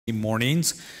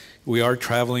Mornings. We are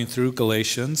traveling through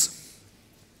Galatians.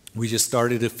 We just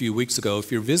started a few weeks ago.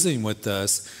 If you're visiting with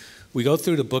us, we go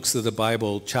through the books of the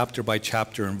Bible chapter by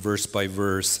chapter and verse by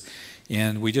verse.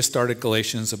 And we just started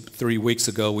Galatians 3 weeks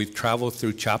ago. We've traveled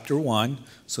through chapter 1.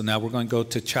 So now we're going to go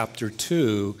to chapter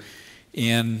 2.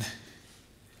 And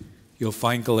you'll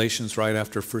find Galatians right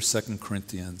after 1st, 2nd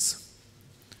Corinthians.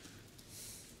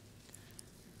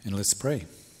 And let's pray.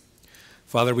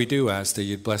 Father, we do ask that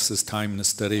you'd bless this time in the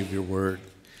study of your word.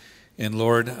 And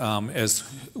Lord, as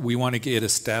we want to get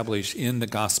established in the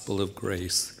gospel of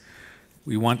grace,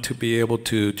 we want to be able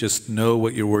to just know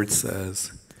what your word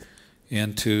says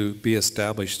and to be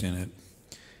established in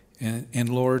it. And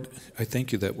Lord, I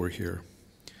thank you that we're here.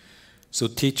 So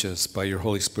teach us by your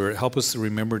Holy Spirit. Help us to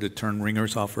remember to turn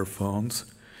ringers off our phones.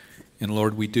 And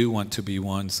Lord, we do want to be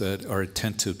ones that are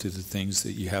attentive to the things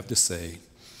that you have to say.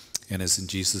 And it's in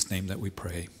Jesus' name that we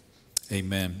pray.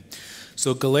 Amen.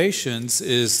 So Galatians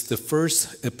is the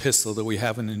first epistle that we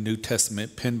have in the New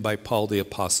Testament, penned by Paul the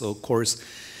Apostle, of course,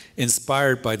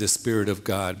 inspired by the Spirit of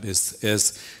God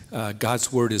as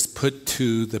God's word is put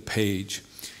to the page.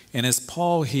 And as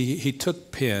Paul, he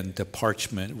took pen to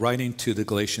parchment, writing to the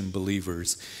Galatian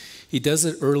believers. He does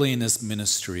it early in his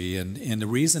ministry. And the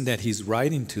reason that he's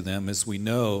writing to them is we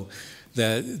know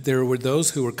that there were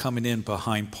those who were coming in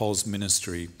behind Paul's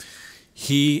ministry.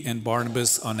 He and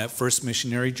Barnabas on that first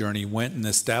missionary journey went and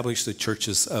established the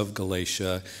churches of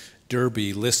Galatia,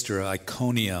 Derbe, Lystra,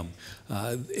 Iconium.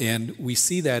 And we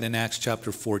see that in Acts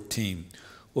chapter 14.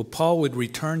 Well, Paul would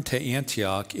return to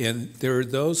Antioch, and there are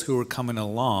those who were coming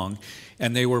along,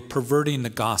 and they were perverting the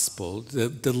gospel, the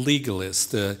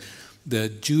legalists, the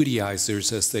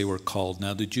Judaizers, as they were called.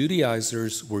 Now, the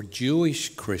Judaizers were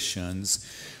Jewish Christians.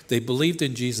 They believed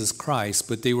in Jesus Christ,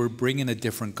 but they were bringing a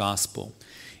different gospel.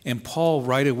 And Paul,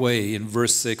 right away in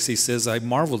verse 6, he says, I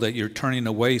marvel that you're turning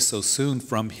away so soon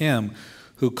from him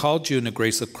who called you in the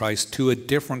grace of Christ to a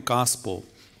different gospel,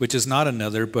 which is not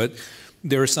another, but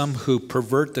there are some who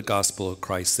pervert the gospel of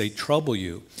Christ. They trouble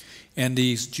you. And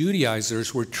these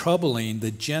Judaizers were troubling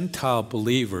the Gentile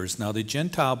believers. Now, the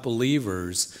Gentile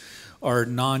believers are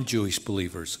non-Jewish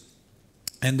believers.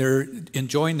 And they're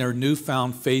enjoying their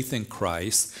newfound faith in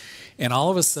Christ. And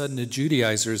all of a sudden, the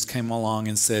Judaizers came along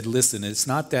and said, listen, it's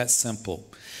not that simple.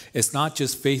 It's not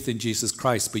just faith in Jesus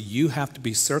Christ, but you have to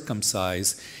be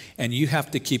circumcised and you have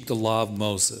to keep the law of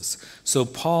Moses. So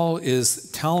Paul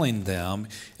is telling them,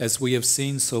 as we have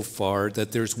seen so far,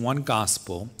 that there's one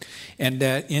gospel, and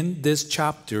that in this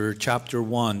chapter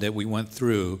 1 that we went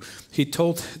through, he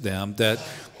told them that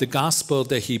the gospel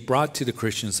that he brought to the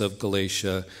Christians of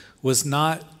Galatia was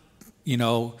not,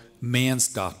 man's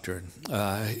doctrine.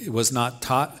 It was not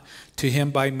taught to him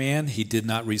by man. He did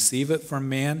not receive it from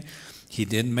man. He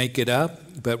didn't make it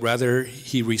up, but rather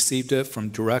he received it from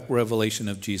direct revelation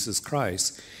of Jesus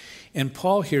Christ. And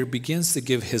Paul here begins to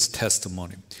give his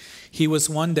testimony. He was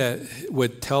one that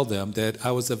would tell them that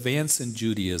I was advanced in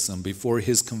Judaism before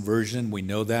his conversion. We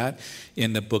know that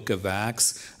in the book of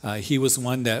Acts. He was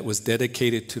one that was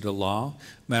dedicated to the law.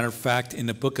 Matter of fact, in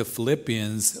the book of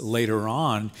Philippians later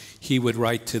on, he would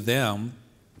write to them,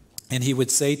 and he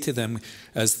would say to them,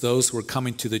 as those were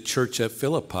coming to the church at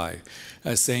Philippi,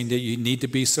 saying that you need to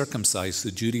be circumcised.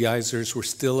 The Judaizers were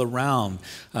still around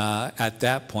at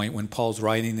that point when Paul's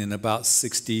writing in about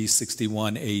 60,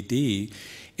 61 AD.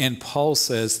 And Paul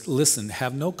says, listen,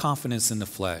 have no confidence in the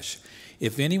flesh.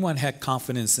 If anyone had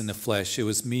confidence in the flesh, it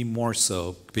was me more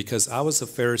so, because I was a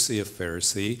Pharisee of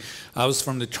Pharisee. I was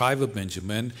from the tribe of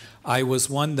Benjamin. I was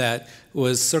one that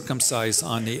was circumcised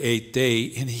on the 8th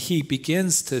day. And he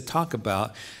begins to talk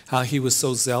about how he was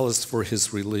so zealous for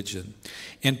his religion.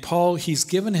 And Paul, he's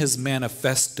given his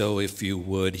manifesto, if you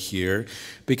would, here,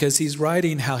 because he's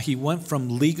writing how he went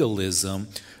from legalism,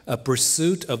 a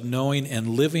pursuit of knowing and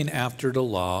living after the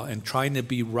law and trying to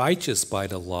be righteous by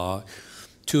the law,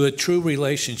 to a true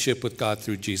relationship with God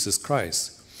through Jesus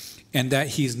Christ. And that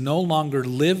he's no longer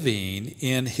living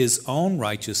in his own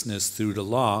righteousness through the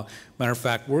law. Matter of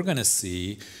fact, we're going to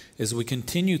see as we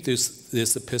continue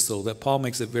this epistle that Paul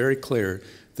makes it very clear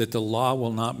that the law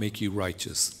will not make you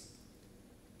righteous.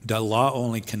 The law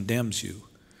only condemns you.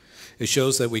 It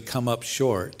shows that we come up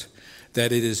short,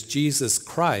 that it is Jesus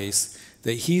Christ,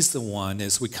 that he's the one,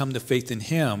 as we come to faith in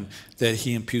him, that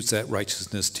he imputes that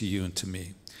righteousness to you and to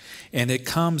me. And it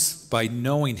comes by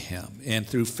knowing him and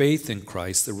through faith in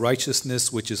Christ, the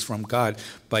righteousness which is from God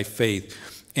by faith.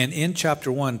 And in chapter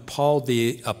 1, Paul,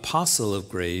 the apostle of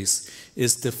grace,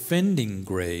 is defending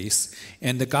grace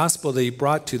and the gospel that he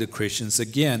brought to the Christians,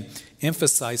 again,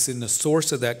 emphasizing the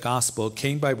source of that gospel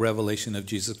came by revelation of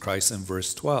Jesus Christ in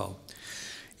verse 12.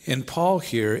 And Paul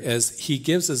here, as he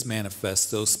gives his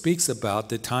manifesto, speaks about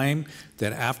the time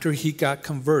that after he got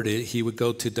converted, he would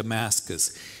go to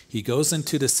Damascus. He goes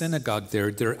into the synagogue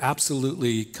there. They're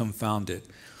absolutely confounded.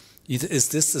 Is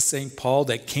this the same Paul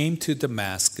that came to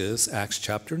Damascus, Acts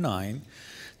chapter 9,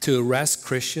 to arrest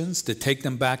Christians, to take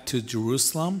them back to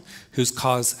Jerusalem, who's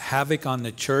caused havoc on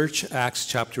the church, Acts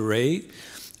chapter 8,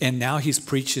 and now he's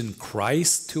preaching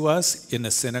Christ to us in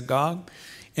the synagogue?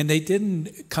 And they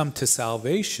didn't come to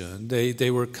salvation.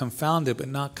 They were confounded but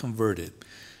not converted.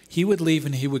 He would leave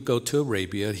and he would go to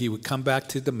Arabia. He would come back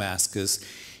to Damascus.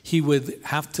 He would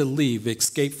have to leave,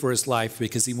 escape for his life,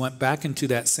 because he went back into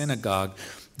that synagogue.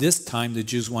 This time the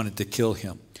Jews wanted to kill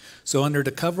him. So under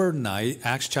the cover of night,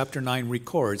 Acts chapter 9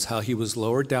 records how he was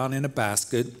lowered down in a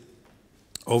basket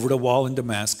over the wall in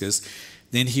Damascus.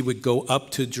 Then he would go up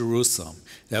to Jerusalem.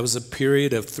 That was a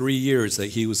period of 3 years that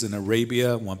he was in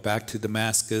Arabia, went back to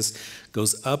Damascus,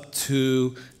 goes up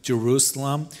to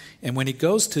Jerusalem. And when he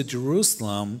goes to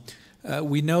Jerusalem,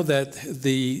 we know that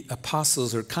the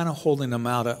apostles are kind of holding him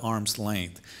out at arm's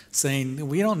length, saying,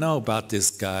 we don't know about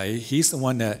this guy. He's the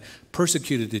one that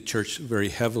persecuted the church very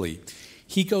heavily.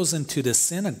 He goes into the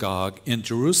synagogue in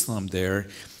Jerusalem there,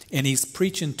 and he's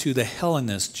preaching to the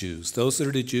Hellenist Jews. Those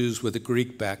are the Jews with a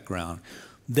Greek background.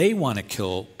 They want to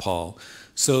kill Paul.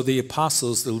 So the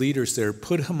apostles, the leaders there,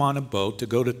 put him on a boat to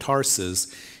go to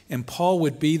Tarsus, and Paul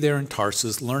would be there in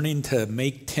Tarsus learning to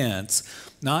make tents,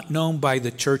 not known by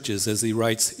the churches, as he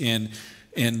writes in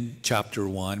chapter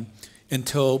 1,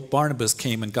 until Barnabas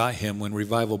came and got him when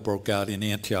revival broke out in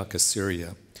Antioch,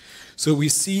 Syria. So we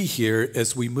see here,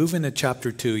 as we move into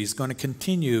chapter 2, he's going to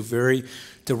continue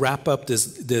to wrap up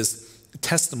this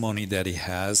testimony that he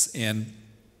has, and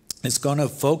it's going to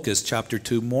focus, chapter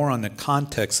 2, more on the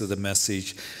context of the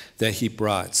message that he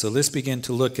brought. So let's begin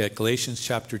to look at Galatians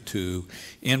chapter 2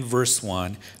 in verse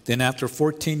 1. Then after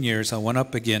 14 years, I went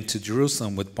up again to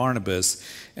Jerusalem with Barnabas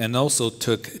and also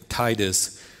took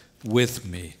Titus with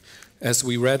me. As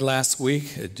we read last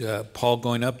week, Paul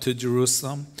going up to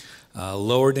Jerusalem,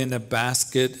 lowered in a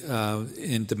basket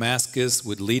in Damascus,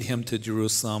 would lead him to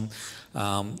Jerusalem.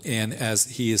 And as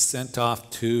he is sent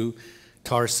off to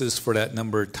Tarsus for that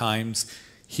number of times,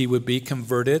 he would be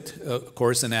converted, of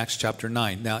course, in Acts chapter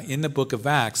 9. Now, in the book of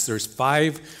Acts, there's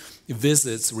 5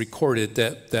 visits recorded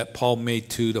that Paul made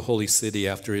to the holy city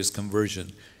after his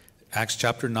conversion. Acts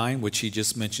chapter 9, which he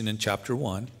just mentioned in chapter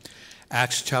 1.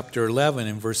 Acts chapter 11,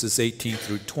 in verses 18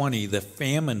 through 20, the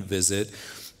famine visit.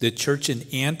 The church in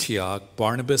Antioch,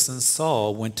 Barnabas and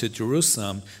Saul, went to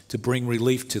Jerusalem to bring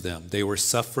relief to them. They were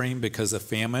suffering because of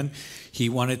famine. He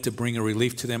wanted to bring a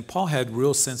relief to them. Paul had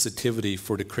real sensitivity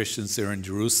for the Christians there in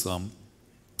Jerusalem.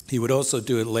 He would also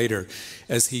do it later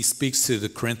as he speaks to the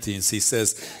Corinthians. He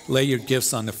says, lay your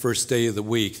gifts on the first day of the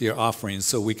week, your offerings,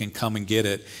 so we can come and get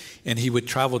it. And he would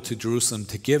travel to Jerusalem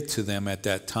to give to them at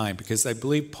that time, because I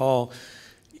believe Paul,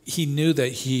 he knew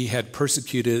that he had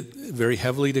persecuted very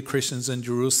heavily the Christians in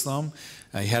Jerusalem.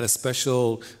 He had a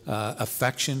special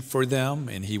affection for them,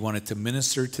 and he wanted to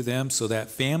minister to them. So that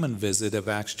famine visit of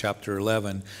Acts chapter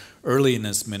 11, early in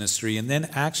his ministry, and then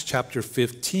Acts chapter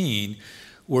 15,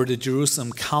 where the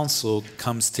Jerusalem council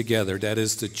comes together. That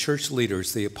is the church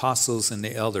leaders, the apostles and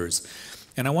the elders.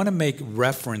 And I want to make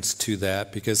reference to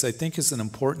that because I think it's an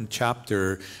important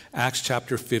chapter, Acts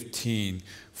chapter 15,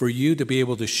 for you to be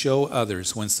able to show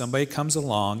others when somebody comes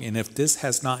along, and if this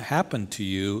has not happened to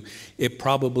you, it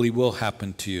probably will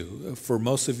happen to you. For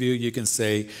most of you, you can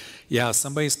say, yeah,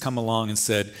 somebody's come along and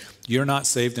said, you're not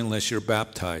saved unless you're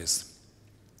baptized.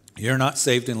 You're not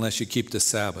saved unless you keep the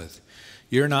Sabbath.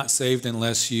 You're not saved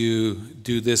unless you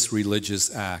do this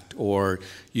religious act, or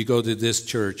you go to this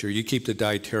church, or you keep the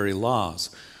dietary laws.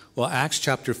 Well, Acts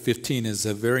chapter 15 is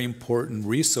a very important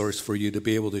resource for you to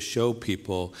be able to show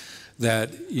people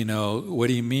that, what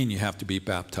do you mean you have to be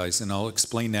baptized? And I'll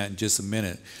explain that in just a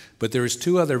minute. But there's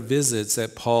 2 other visits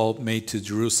that Paul made to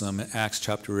Jerusalem in Acts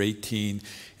chapter 18,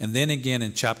 and then again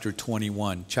in chapter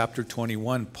 21. Chapter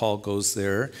 21, Paul goes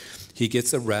there. He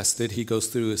gets arrested. He goes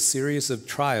through a series of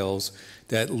trials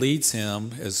that leads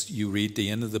him, as you read the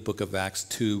end of the book of Acts,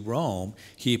 to Rome.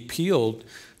 He appealed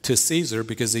to Caesar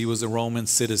because he was a Roman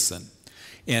citizen.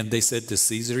 And they said, to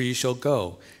Caesar you shall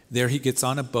go. There he gets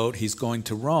on a boat. He's going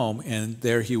to Rome, and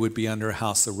there he would be under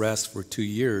house arrest for 2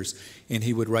 years, and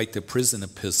he would write the prison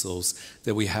epistles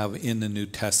that we have in the New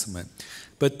Testament.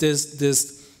 But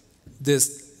this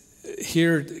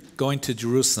here going to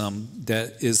Jerusalem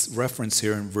that is referenced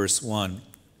here in verse 1,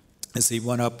 as he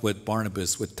went up with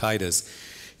Barnabas, with Titus,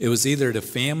 it was either the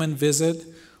famine visit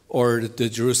or the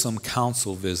Jerusalem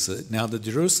council visit. Now, the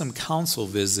Jerusalem council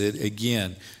visit,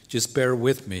 again, just bear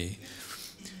with me.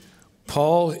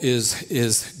 Paul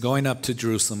is going up to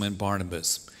Jerusalem and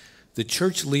Barnabas. The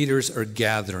church leaders are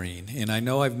gathering, and I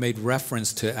know I've made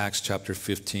reference to Acts chapter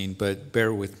 15, but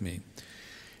bear with me.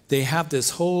 They have this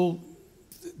whole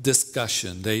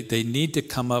discussion. They need to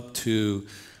come up to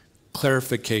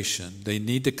clarification. They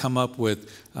need to come up with,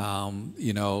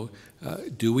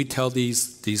 do we tell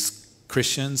these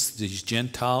Christians, these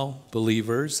Gentile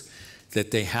believers,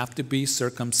 that they have to be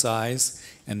circumcised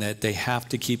and that they have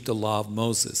to keep the law of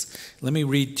Moses? Let me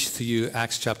read to you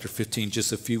Acts chapter 15,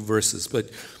 just a few verses,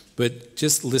 but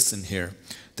just listen here.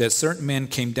 That certain men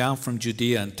came down from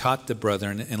Judea and taught the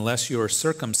brethren, unless you are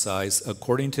circumcised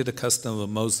according to the custom of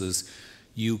Moses,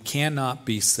 you cannot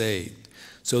be saved.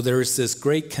 So there is this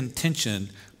great contention,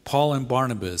 Paul and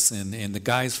Barnabas and the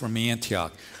guys from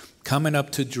Antioch coming up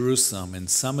to Jerusalem, and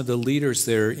some of the leaders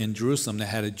there in Jerusalem that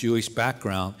had a Jewish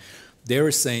background, they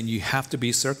were saying you have to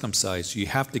be circumcised, you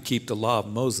have to keep the law of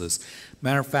Moses.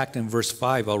 Matter of fact, in verse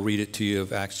 5, I'll read it to you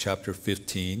of Acts chapter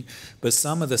 15. But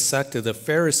some of the sect of the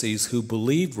Pharisees who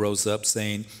believed rose up,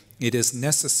 saying, it is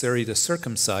necessary to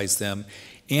circumcise them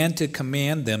and to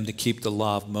command them to keep the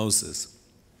law of Moses.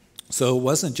 So it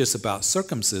wasn't just about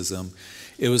circumcision,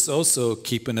 it was also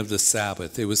keeping of the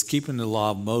Sabbath. It was keeping the law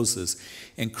of Moses.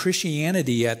 And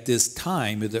Christianity at this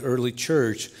time of the early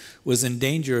church was in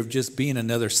danger of just being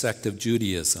another sect of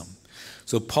Judaism.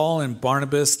 So Paul and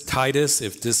Barnabas, Titus,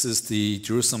 if this is the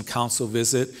Jerusalem council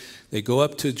visit, they go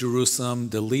up to Jerusalem.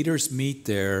 The leaders meet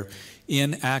there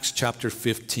in Acts chapter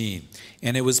 15.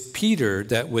 And it was Peter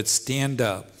that would stand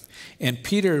up. And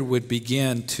Peter would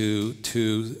begin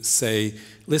to say,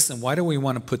 listen, why do we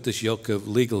want to put this yoke of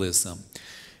legalism?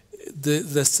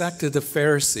 The sect of the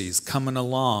Pharisees coming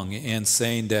along and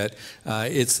saying that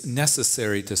it's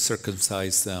necessary to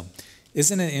circumcise them.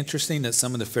 Isn't it interesting that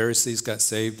some of the Pharisees got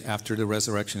saved after the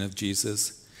resurrection of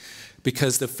Jesus?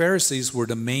 Because the Pharisees were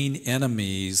the main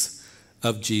enemies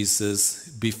of Jesus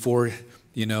before,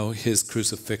 his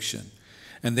crucifixion.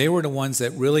 And they were the ones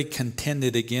that really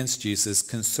contended against Jesus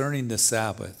concerning the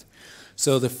Sabbath.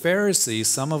 So the Pharisees,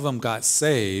 some of them got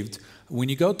saved. When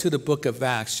you go to the book of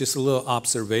Acts, just a little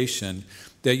observation,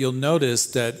 that you'll notice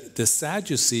that the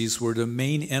Sadducees were the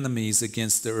main enemies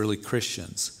against the early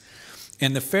Christians.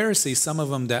 And the Pharisees, some of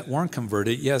them that weren't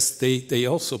converted, yes, they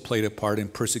also played a part in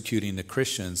persecuting the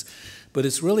Christians. But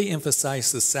it's really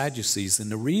emphasized the Sadducees.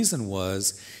 And the reason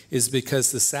is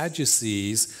because the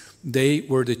Sadducees, they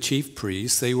were the chief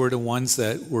priests. They were the ones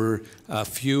that were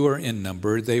fewer in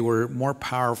number. They were more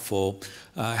powerful,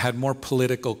 had more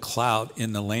political clout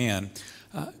in the land,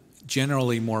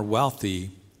 generally more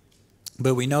wealthy.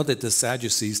 But we know that the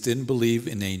Sadducees didn't believe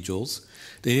in angels.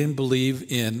 They didn't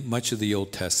believe in much of the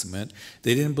Old Testament.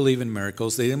 They didn't believe in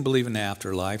miracles. They didn't believe in the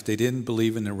afterlife. They didn't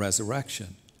believe in the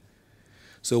resurrection.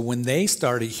 So when they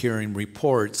started hearing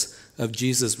reports of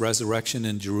Jesus' resurrection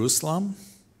in Jerusalem,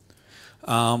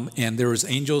 and there was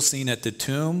angels seen at the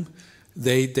tomb,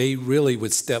 they really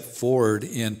would step forward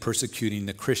in persecuting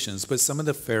the Christians. But some of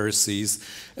the Pharisees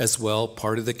as well,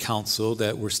 part of the council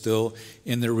that were still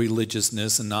in their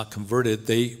religiousness and not converted,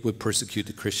 they would persecute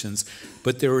the Christians.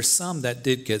 But there were some that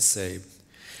did get saved.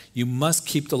 You must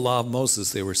keep the law of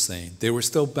Moses, they were saying. They were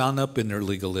still bound up in their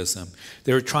legalism.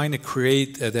 They were trying to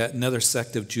create that another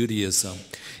sect of Judaism.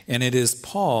 And it is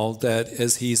Paul that,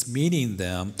 as he's meeting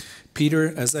them,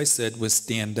 Peter, as I said, would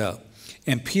stand up.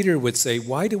 And Peter would say,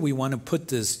 why do we want to put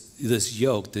this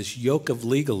yoke of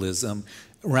legalism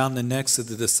around the necks of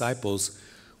the disciples,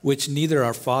 which neither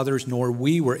our fathers nor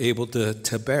we were able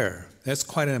to bear? That's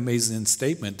quite an amazing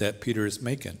statement that Peter is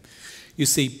making. You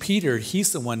see, Peter,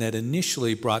 he's the one that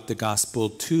initially brought the gospel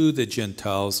to the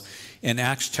Gentiles in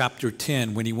Acts chapter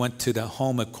 10 when he went to the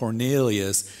home of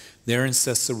Cornelius there in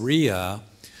Caesarea,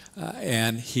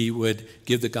 and he would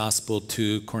give the gospel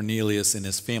to Cornelius and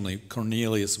his family.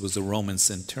 Cornelius was a Roman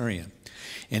centurion.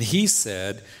 And he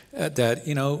said that,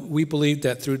 we believe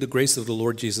that through the grace of the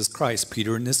Lord Jesus Christ,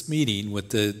 Peter, in this meeting with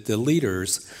the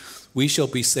leaders, we shall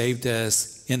be saved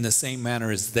as in the same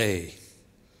manner as they.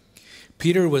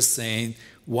 Peter was saying,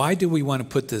 why do we want to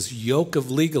put this yoke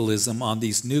of legalism on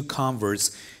these new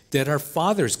converts that our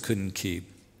fathers couldn't keep?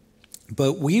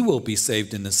 But we will be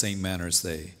saved in the same manner as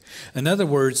they. In other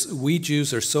words, we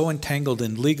Jews are so entangled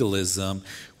in legalism,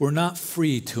 we're not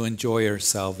free to enjoy our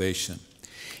salvation.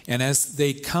 And as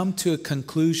they come to a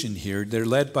conclusion here, they're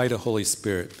led by the Holy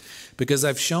Spirit. Because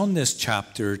I've shown this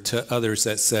chapter to others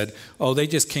that said, oh, they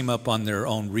just came up on their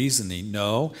own reasoning.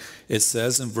 No, it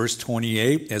says in verse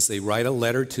 28, as they write a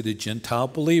letter to the Gentile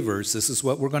believers, this is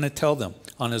what we're going to tell them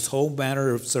on this whole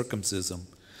matter of circumcision.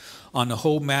 on the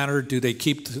whole matter, do they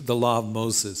keep the law of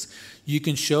Moses? You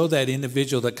can show that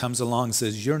individual that comes along and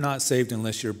says, you're not saved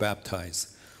unless you're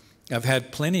baptized. I've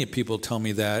had plenty of people tell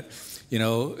me that,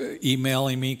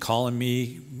 emailing me, call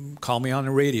me on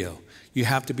the radio. You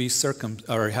have to be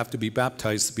have to be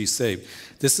baptized to be saved.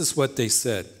 This is what they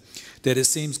said, that it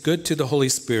seems good to the Holy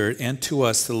Spirit and to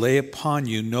us to lay upon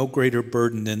you no greater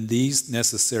burden than these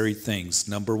necessary things.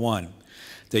 Number one,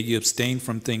 that you abstain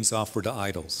from things offered to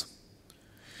idols.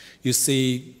 You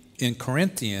see, in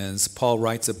Corinthians, Paul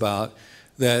writes about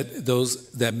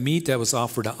that meat that was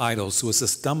offered to idols was a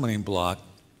stumbling block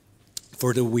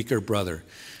for the weaker brother.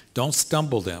 Don't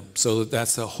stumble them. So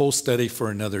that's a whole study for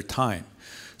another time.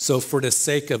 So for the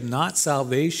sake of not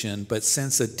salvation, but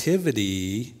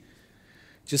sensitivity,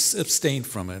 just abstain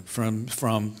from it,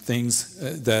 from things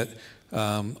that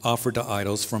offered to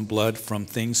idols, from blood, from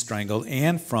things strangled,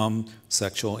 and from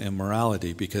sexual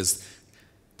immorality, because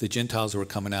the Gentiles were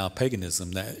coming out of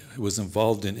paganism that was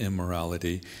involved in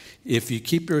immorality. If you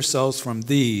keep yourselves from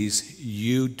these,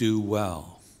 you do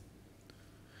well.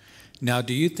 Now,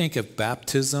 do you think if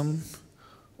baptism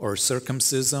or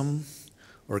circumcision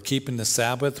or keeping the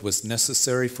Sabbath was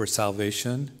necessary for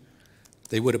salvation,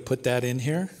 they would have put that in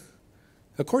here?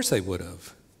 Of course they would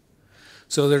have.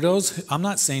 So there are those, I'm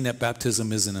not saying that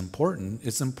baptism isn't important.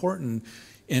 It's important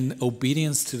in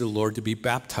obedience to the Lord to be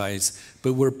baptized,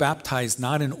 but we're baptized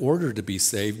not in order to be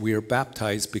saved. We are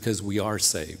baptized because we are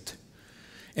saved.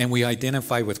 And we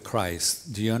identify with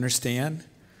Christ. Do you understand?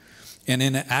 And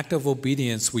in an act of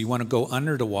obedience, we want to go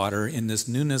under the water in this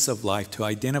newness of life to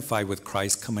identify with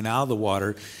Christ coming out of the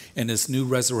water in this new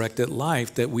resurrected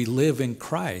life that we live in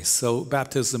Christ. So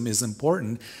baptism is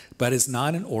important, but it's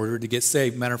not in order to get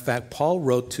saved. Matter of fact, Paul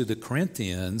wrote to the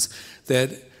Corinthians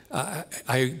that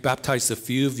I baptized a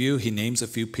few of you. He names a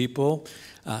few people.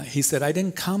 He said, I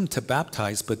didn't come to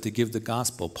baptize, but to give the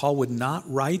gospel. Paul would not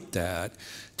write that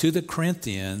to the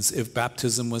Corinthians if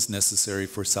baptism was necessary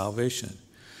for salvation.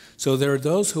 So there are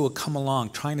those who will come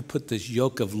along trying to put this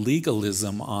yoke of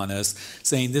legalism on us,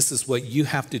 saying this is what you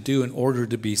have to do in order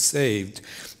to be saved.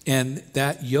 And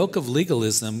that yoke of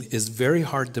legalism is very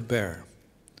hard to bear.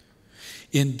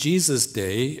 In Jesus'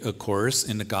 day, of course,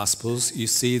 in the Gospels, you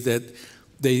see that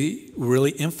they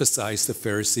really emphasized the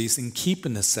Pharisees in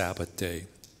keeping the Sabbath day.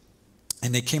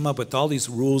 And they came up with all these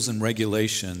rules and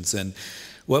regulations. And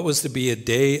what was to be a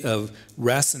day of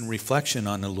rest and reflection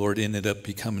on the Lord ended up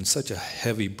becoming such a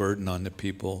heavy burden on the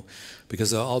people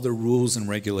because of all the rules and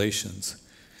regulations.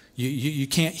 You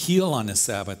can't heal on the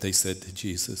Sabbath, they said to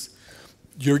Jesus.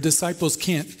 Your disciples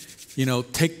can't,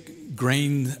 take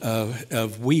grain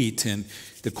of wheat and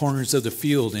the corners of the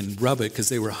field and rub it because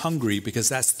they were hungry, because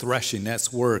that's threshing,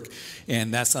 that's work,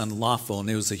 and that's unlawful. And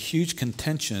there was a huge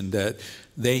contention that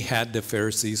they had, the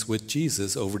Pharisees, with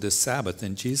Jesus over the Sabbath.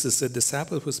 And Jesus said the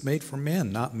Sabbath was made for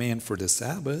men, not man for the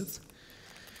Sabbath.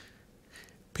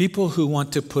 People who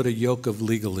want to put a yoke of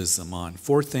legalism on.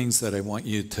 4 things that I want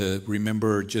you to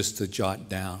remember or just to jot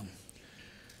down.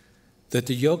 That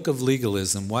the yoke of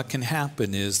legalism, what can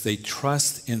happen is they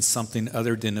trust in something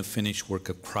other than the finished work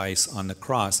of Christ on the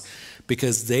cross,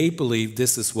 because they believe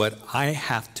this is what I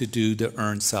have to do to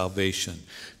earn salvation,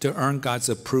 to earn God's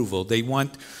approval. They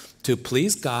want to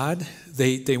please God.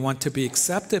 They want to be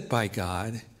accepted by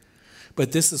God.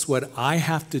 But this is what I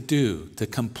have to do to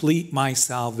complete my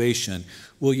salvation.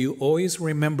 Will you always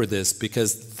remember this?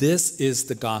 Because this is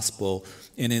the gospel.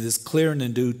 And it is clear in the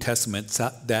New Testament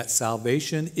that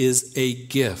salvation is a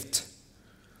gift.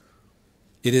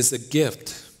 It is a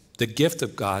gift, the gift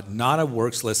of God, not of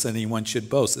works, lest anyone should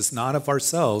boast. It's not of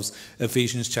ourselves,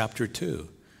 Ephesians chapter 2.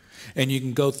 And you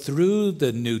can go through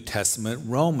the New Testament,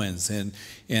 Romans,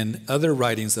 and other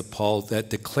writings of Paul that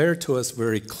declare to us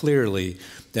very clearly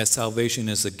that salvation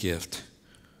is a gift.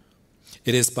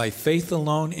 It is by faith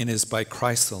alone and it is by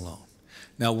Christ alone.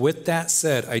 Now, with that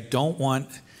said, I don't want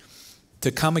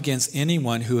to come against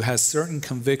anyone who has certain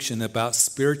conviction about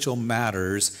spiritual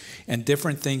matters and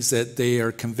different things that they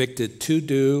are convicted to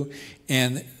do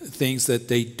and things that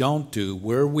they don't do.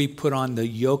 Where we put on the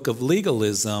yoke of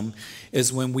legalism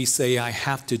is when we say, I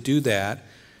have to do that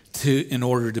in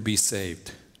order to be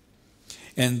saved.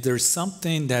 And there's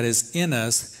something that is in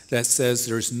us that says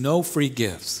there's no free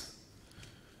gifts.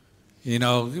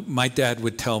 My dad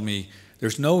would tell me,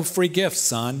 there's no free gifts,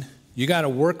 son. You got to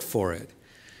work for it.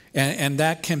 And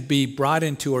that can be brought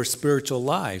into our spiritual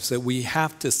lives, that we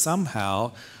have to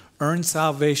somehow earn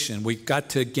salvation. We've got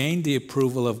to gain the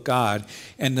approval of God.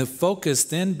 And the focus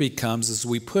then becomes, as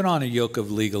we put on a yoke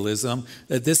of legalism,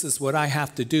 that this is what I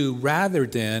have to do, rather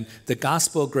than the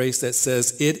gospel of grace that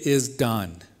says it is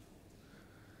done.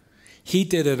 He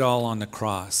did it all on the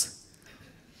cross.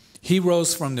 He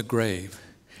rose from the grave.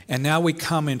 And now we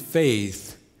come in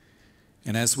faith.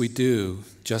 And as we do,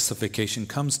 justification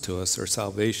comes to us, or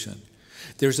salvation.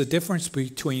 There's a difference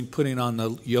between putting on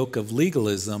the yoke of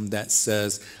legalism that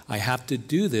says, I have to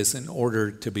do this in order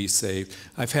to be saved.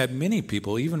 I've had many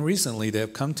people, even recently, that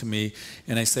have come to me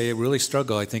and I say, I really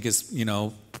struggle. I think it's,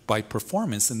 by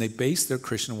performance. And they base their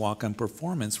Christian walk on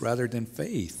performance rather than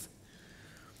faith.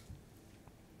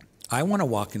 I want to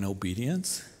walk in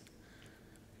obedience.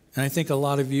 And I think a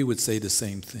lot of you would say the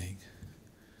same thing.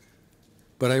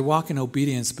 But I walk in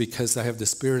obedience because I have the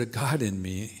Spirit of God in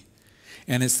me.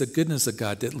 And it's the goodness of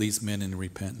God that leads men in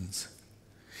repentance.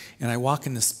 And I walk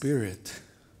in the Spirit.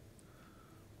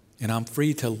 And I'm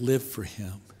free to live for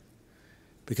Him.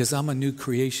 Because I'm a new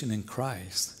creation in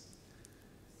Christ.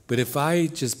 But if I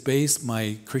just base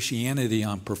my Christianity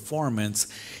on performance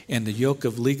and the yoke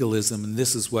of legalism, and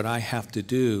this is what I have to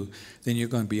do, then you're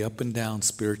going to be up and down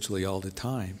spiritually all the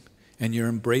time. And you're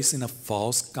embracing a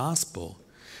false gospel.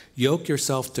 Yoke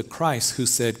yourself to Christ, who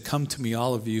said, come to me,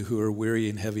 all of you who are weary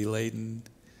and heavy laden,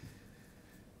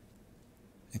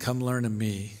 and come learn of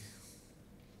me,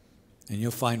 and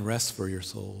you'll find rest for your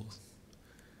souls.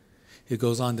 It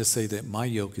goes on to say that my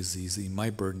yoke is easy, my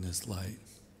burden is light.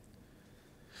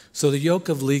 So the yoke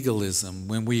of legalism,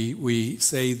 when we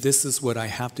say this is what I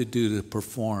have to do to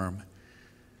perform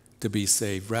to be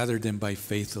saved, rather than by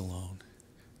faith alone,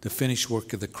 the finished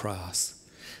work of the cross.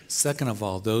 Second of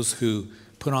all, those who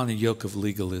put on a yoke of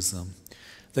legalism,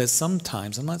 that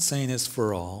sometimes, I'm not saying it's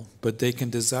for all, but they can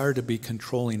desire to be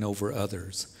controlling over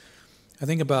others. I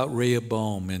think about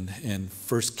Rehoboam in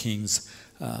 1 Kings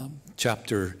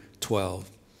chapter 12.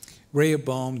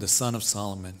 Rehoboam, the son of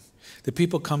Solomon. The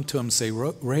people come to him and say,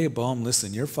 Rehoboam,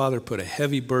 listen, your father put a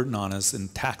heavy burden on us in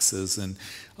taxes and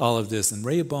all of this. And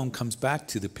Rehoboam comes back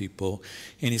to the people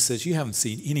and he says, you haven't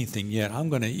seen anything yet. I'm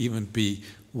going to even be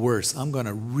worse. I'm going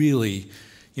to really,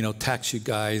 tax you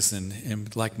guys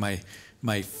and like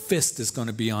my fist is going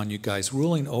to be on you guys,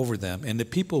 ruling over them. And the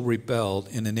people rebelled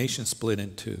and the nation split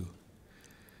in two.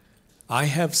 I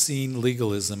have seen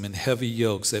legalism and heavy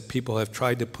yokes that people have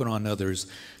tried to put on others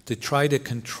to try to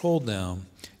control them,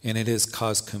 and it has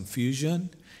caused confusion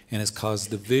and has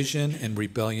caused division and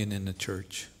rebellion in the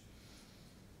church.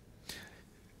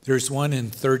 There's one in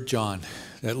 3 John,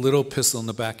 that little epistle in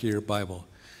the back of your Bible,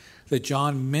 that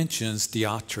John mentions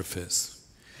Diotrephes.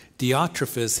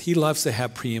 Diotrephes, he loves to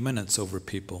have preeminence over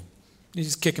people.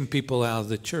 He's kicking people out of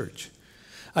the church.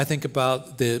 I think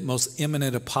about the most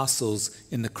eminent apostles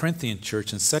in the Corinthian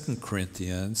church in 2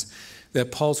 Corinthians,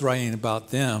 that Paul's writing about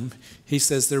them. He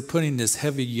says they're putting this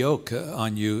heavy yoke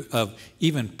on you of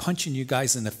even punching you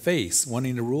guys in the face,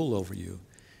 wanting to rule over you.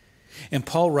 And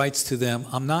Paul writes to them,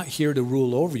 I'm not here to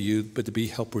rule over you, but to be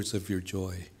helpers of your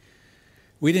joy.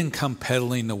 We didn't come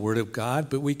peddling the word of God,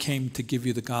 but we came to give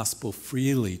you the gospel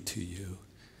freely to you.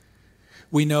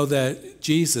 We know that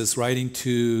Jesus, writing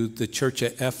to the church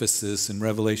at Ephesus in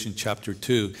Revelation chapter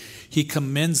 2, he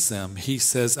commends them. He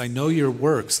says, I know your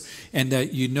works and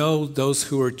that you know those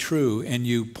who are true and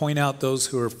you point out those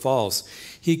who are false.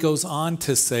 He goes on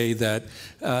to say that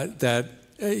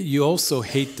you also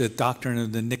hate the doctrine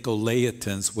of the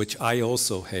Nicolaitans, which I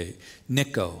also hate.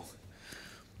 Nico,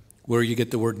 where you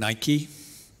get the word Nike.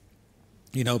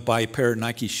 Buy a pair of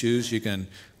Nike shoes, you can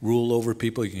rule over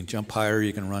people, you can jump higher,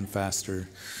 you can run faster.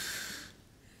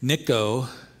 Nico,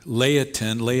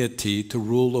 laity, to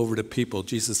rule over the people.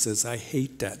 Jesus says, I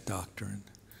hate that doctrine.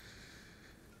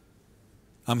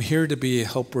 I'm here to be a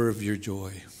helper of your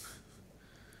joy,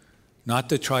 not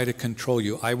to try to control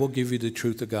you. I will give you the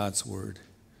truth of God's word.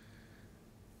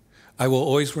 I will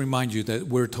always remind you that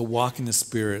we're to walk in the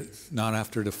Spirit, not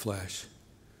after the flesh.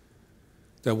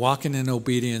 That walking in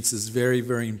obedience is very,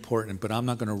 very important, but I'm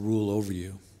not going to rule over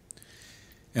you.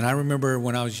 And I remember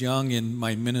when I was young in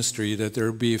my ministry that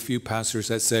there would be a few pastors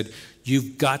that said,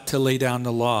 you've got to lay down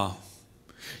the law.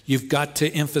 You've got to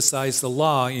emphasize the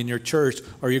law in your church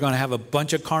or you're going to have a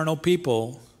bunch of carnal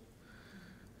people.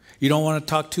 You don't want to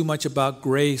talk too much about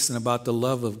grace and about the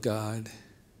love of God.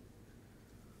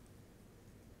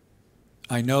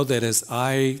 I know that as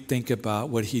I think about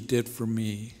what he did for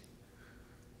me,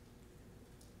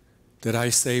 that I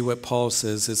say what Paul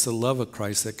says, it's the love of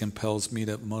Christ that compels me,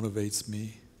 that motivates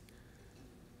me.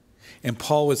 And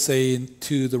Paul would say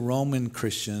to the Roman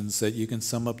Christians that you can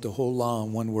sum up the whole law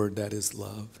in one word, that is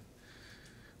love.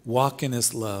 Walk in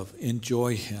his love,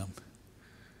 enjoy him,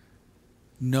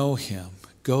 know him,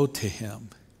 go to him.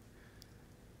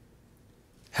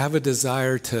 Have a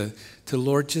desire to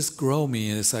Lord, just grow me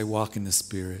as I walk in the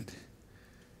Spirit.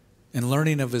 And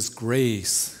learning of his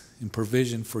grace and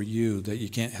provision for you that you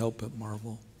can't help but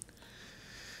marvel.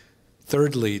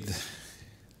 Thirdly,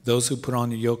 those who put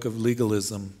on the yoke of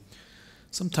legalism,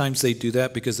 sometimes they do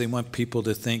that because they want people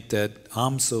to think that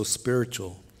I'm so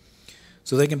spiritual.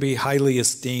 So they can be highly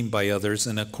esteemed by others.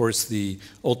 And of course, the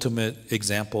ultimate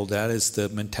example of that is the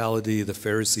mentality of the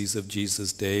Pharisees of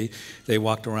Jesus' day. They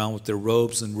walked around with their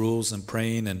robes and rules and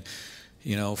praying and,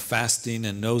 fasting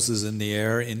and noses in the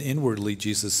air. And inwardly,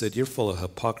 Jesus said, you're full of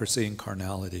hypocrisy and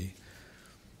carnality.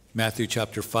 Matthew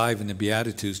chapter 5 in the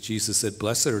Beatitudes, Jesus said,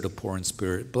 blessed are the poor in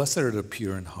spirit, blessed are the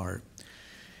pure in heart.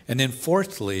 And then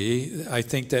fourthly, I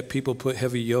think that people put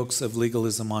heavy yokes of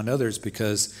legalism on others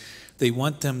because they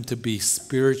want them to be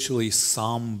spiritually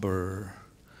somber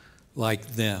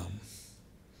like them.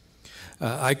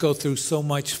 I go through so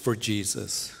much for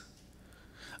Jesus.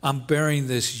 I'm bearing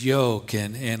this yoke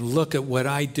and look at what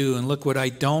I do and look what I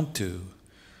don't do.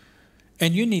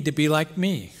 And you need to be like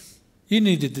me. You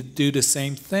need to do the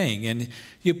same thing. And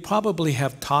you probably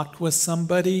have talked with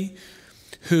somebody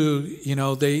who,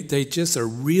 they just are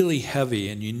really heavy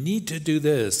and you need to do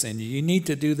this and you need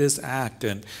to do this act.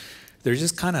 And they're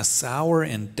just kind of sour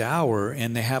and dour,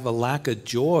 and they have a lack of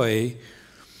joy,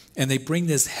 and they bring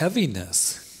this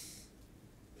heaviness.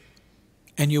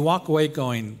 And you walk away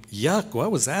going, yuck,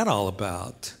 what was that all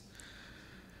about?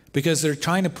 Because they're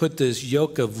trying to put this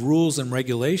yoke of rules and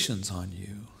regulations on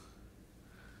you.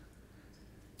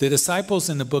 The disciples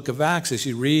in the book of Acts, as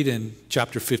you read in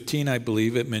chapter 15, I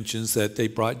believe it mentions that they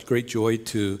brought great joy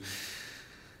to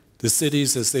the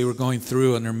cities as they were going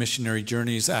through on their missionary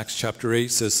journeys. Acts chapter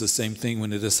 8 says the same thing. When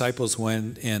the disciples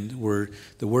went and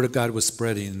the word of God was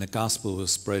spreading and the gospel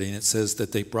was spreading, it says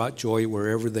that they brought joy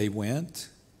wherever they went.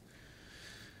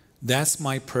 That's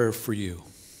my prayer for you.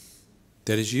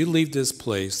 That as you leave this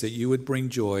place, that you would bring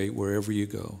joy wherever you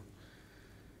go.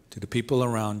 To the people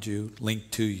around you,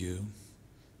 linked to you,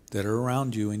 that are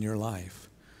around you in your life.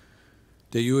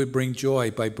 That you would bring joy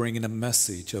by bringing a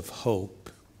message of hope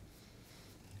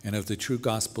and of the true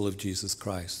gospel of Jesus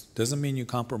Christ. Doesn't mean you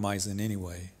compromise in any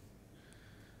way.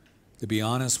 To be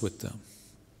honest with them.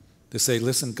 To say,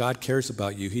 listen, God cares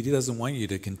about you. He doesn't want you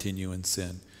to continue in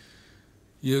sin.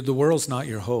 The world's not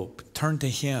your hope. Turn to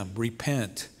Him.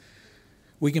 Repent.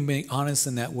 We can be honest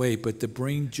in that way, but to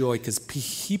bring joy, because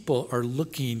people are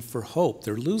looking for hope.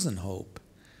 They're losing hope.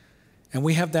 And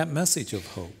we have that message of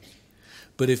hope.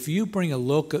 But if you bring a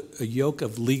yoke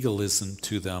of legalism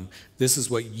to them, this is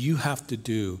what you have to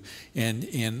do. And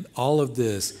in all of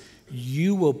this,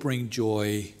 you will bring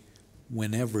joy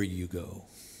whenever you go.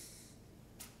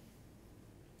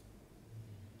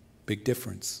 Big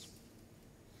difference.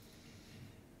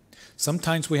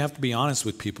 Sometimes we have to be honest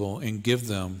with people and give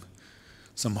them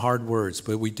some hard words,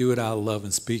 but we do it out of love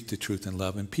and speak the truth in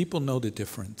love. And people know the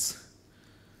difference.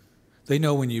 They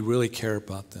know when you really care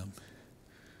about them.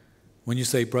 When you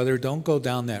say, brother, don't go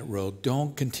down that road.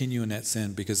 Don't continue in that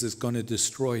sin because it's going to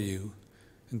destroy you.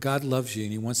 And God loves you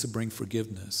and He wants to bring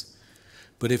forgiveness.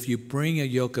 But if you bring a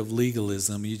yoke of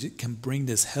legalism, you can bring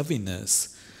this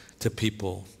heaviness to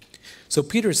people. So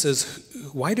Peter says,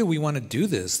 why do we want to do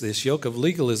this yoke of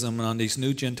legalism on these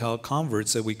new Gentile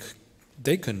converts that we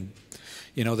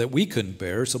couldn't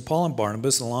bear? So Paul and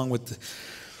Barnabas, along with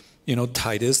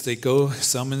Titus, they go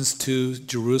summons to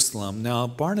Jerusalem. Now,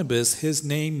 Barnabas, his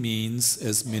name means,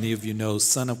 as many of you know,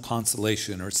 son of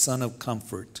consolation or son of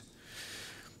comfort.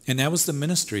 And that was the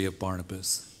ministry of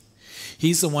Barnabas.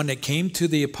 He's the one that came to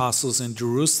the apostles in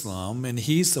Jerusalem, and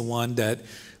he's the one that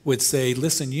would say,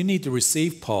 listen, you need to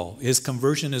receive Paul. His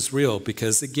conversion is real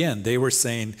because, again, they were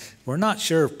saying, we're not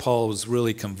sure if Paul was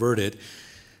really converted.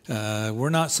 We're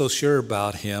not so sure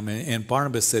about him. And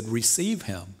Barnabas said, receive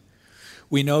him.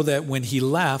 We know that when he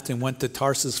left and went to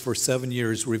Tarsus for 7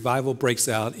 years, revival breaks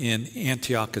out in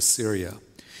Antioch of Syria.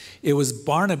 It was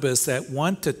Barnabas that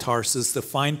went to Tarsus to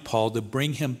find Paul, to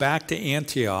bring him back to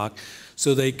Antioch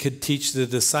so they could teach the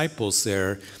disciples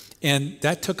there. And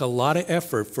that took a lot of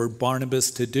effort for Barnabas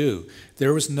to do.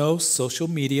 There was no social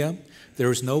media. There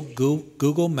was no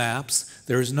Google Maps.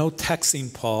 There was no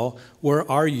texting Paul, where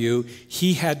are you?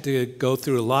 He had to go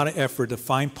through a lot of effort to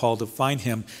find Paul, to find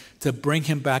him, to bring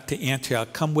him back to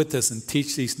Antioch. Come with us and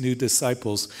teach these new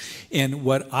disciples. And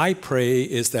what I pray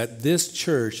is that this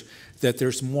church, that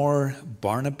there's more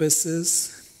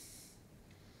Barnabases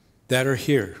that are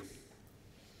here.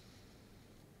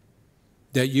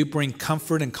 That you bring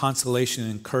comfort and consolation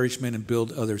and encouragement and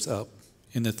build others up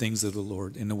in the things of the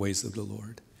Lord, in the ways of the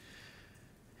Lord.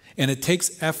 And it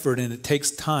takes effort and it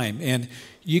takes time. And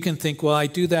you can think, well, I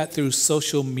do that through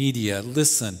social media.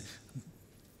 Listen,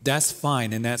 that's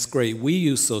fine and that's great. We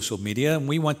use social media and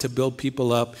we want to build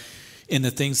people up in the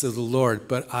things of the Lord.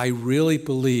 But I really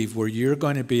believe where you're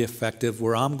going to be effective,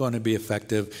 where I'm going to be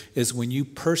effective, is when you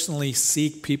personally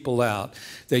seek people out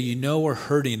that you know are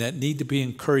hurting, that need to be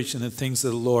encouraged in the things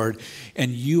of the Lord,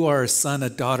 and you are a son, a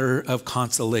daughter of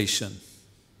consolation,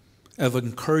 of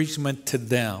encouragement to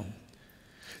them.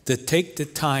 To take the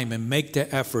time and make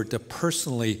the effort to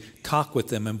personally talk with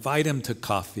them, invite them to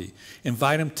coffee,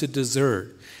 invite them to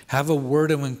dessert, have a word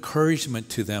of encouragement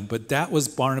to them. But that was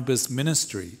Barnabas'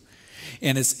 ministry.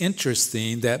 And it's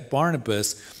interesting that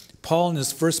Barnabas, Paul in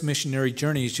his first missionary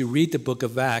journey, as you read the book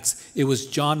of Acts, it was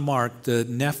John Mark, the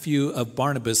nephew of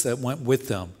Barnabas, that went with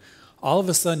them. All of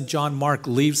a sudden, John Mark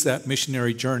leaves that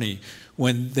missionary journey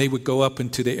when they would go up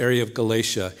into the area of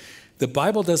Galatia. The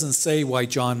Bible doesn't say why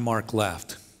John Mark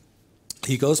left.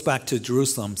 He goes back to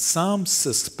Jerusalem. Some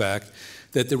suspect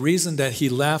that the reason that he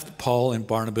left Paul and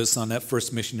Barnabas on that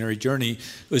first missionary journey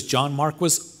was John Mark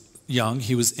was young,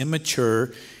 he was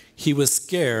immature, he was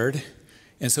scared,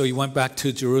 and so he went back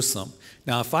to Jerusalem.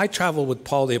 Now, if I traveled with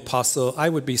Paul the Apostle, I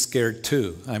would be scared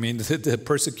too. I mean, the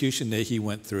persecution that he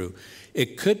went through.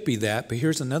 It could be that, but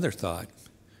here's another thought.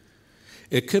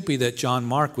 It could be that John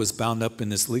Mark was bound up in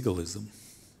this legalism.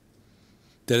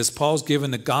 That as Paul's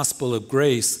given the gospel of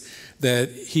grace, that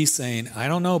he's saying, I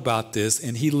don't know about this,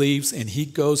 and he leaves and he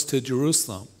goes to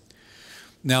Jerusalem.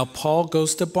 Now, Paul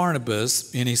goes to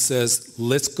Barnabas and he says,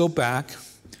 let's go back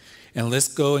and let's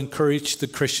go encourage the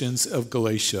Christians of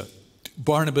Galatia.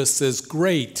 Barnabas says,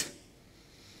 great,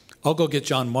 I'll go get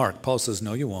John Mark. Paul says,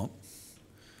 no, you won't.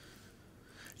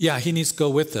 Yeah, he needs to go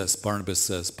with us, Barnabas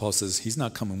says. Paul says, he's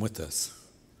not coming with us.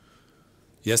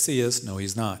 Yes, he is. No,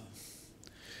 he's not.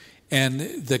 And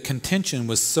the contention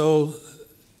was so,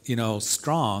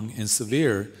 strong and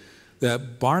severe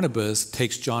that Barnabas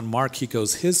takes John Mark, he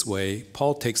goes his way.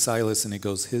 Paul takes Silas and he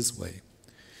goes his way.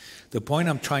 The point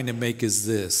I'm trying to make is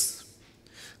this.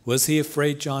 Was he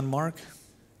afraid, John Mark?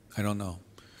 I don't know.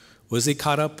 Was he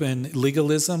caught up in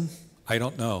legalism? I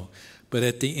don't know. But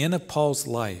at the end of Paul's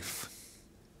life,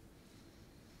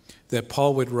 that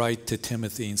Paul would write to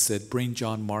Timothy and said, bring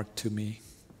John Mark to me,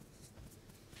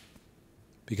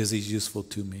 because he's useful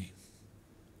to me.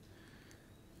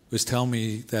 Was telling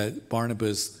me that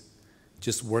Barnabas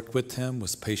just worked with him,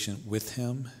 was patient with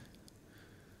him,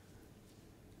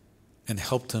 and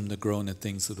helped him to grow in the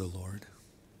things of the Lord.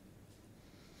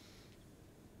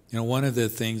 One of the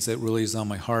things that really is on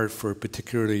my heart for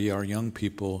particularly our young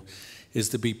people is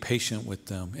to be patient with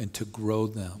them and to grow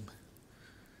them,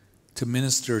 to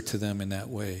minister to them in that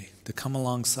way, to come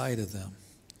alongside of them.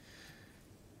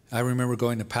 I remember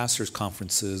going to pastors'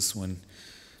 conferences when,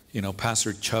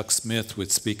 Pastor Chuck Smith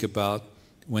would speak about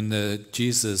when the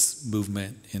Jesus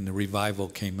movement and the revival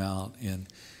came out.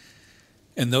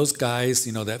 And those guys,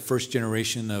 that first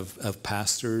generation of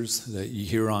pastors that you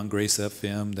hear on Grace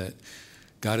FM, that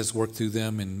God has worked through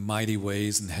them in mighty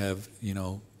ways and have,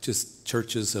 just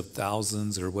churches of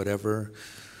thousands or whatever,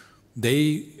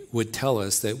 they would tell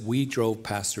us that we drove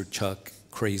Pastor Chuck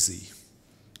crazy.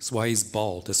 That's why he's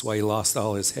bald. That's why he lost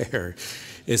all his hair.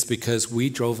 It's because we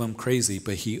drove him crazy,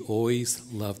 but he always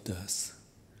loved us.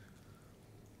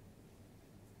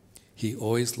 He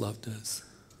always loved us.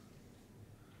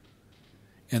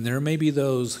 And there may be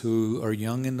those who are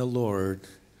young in the Lord,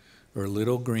 or a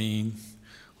little green,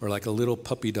 or like a little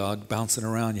puppy dog bouncing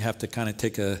around. You have to kind of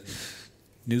take a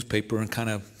newspaper and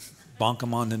kind of bonk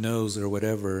them on the nose or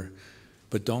whatever.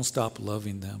 But don't stop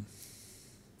loving them.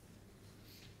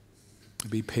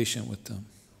 Be patient with them.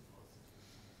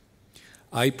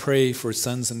 I pray for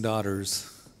sons and daughters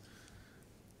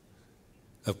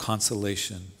of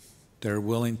consolation that are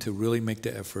willing to really make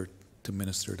the effort to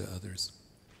minister to others.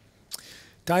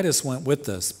 Titus went with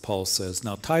us, Paul says.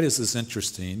 Now, Titus is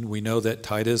interesting. We know that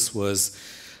Titus was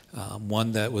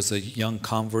one that was a young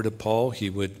convert of Paul. He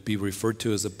would be referred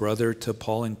to as a brother to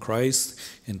Paul in Christ.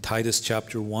 In Titus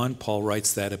chapter 1, Paul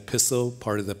writes that epistle,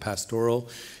 part of the pastoral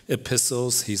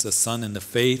epistles. He's a son in the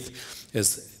faith,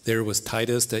 as there was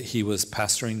Titus, that he was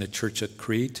pastoring the church at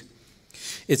Crete.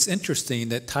 It's interesting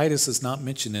that Titus is not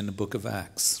mentioned in the book of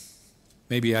Acts.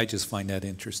 Maybe I just find that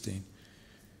interesting.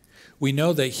 We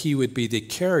know that he would be the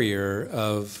carrier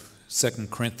of 2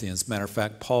 Corinthians. Matter of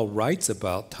fact, Paul writes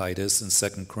about Titus in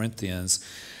 2 Corinthians,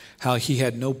 how he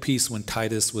had no peace when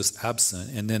Titus was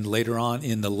absent. And then later on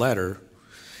in the letter,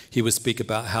 he would speak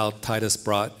about how Titus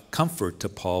brought comfort to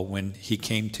Paul when he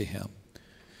came to him.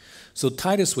 So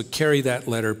Titus would carry that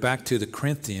letter back to the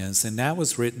Corinthians, and that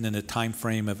was written in the time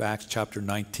frame of Acts chapter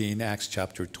 19, Acts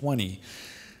chapter 20.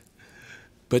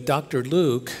 But Dr.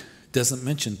 Luke doesn't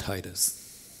mention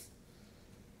Titus.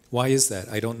 Why is that?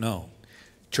 I don't know.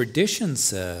 Tradition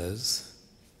says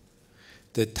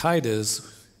that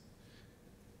Titus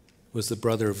was the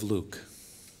brother of Luke.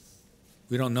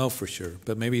 We don't know for sure,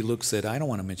 but maybe Luke said, I don't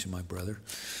want to mention my brother.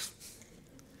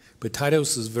 But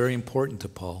Titus is very important to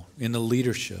Paul in the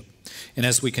leadership. And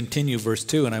as we continue, verse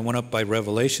 2, and I went up by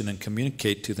revelation and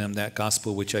communicate to them that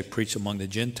gospel which I preach among the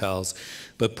Gentiles,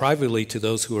 but privately to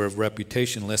those who are of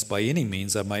reputation, lest by any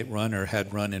means I might run or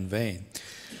had run in vain.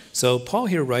 So Paul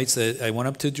here writes that I went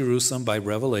up to Jerusalem by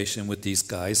revelation with these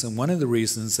guys. And one of the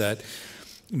reasons that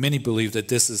many believe that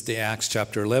this is the Acts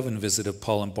chapter 11 visit of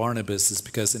Paul and Barnabas is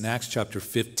because in Acts chapter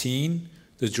 15,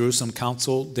 the Jerusalem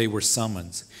council, they were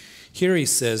summoned. Here he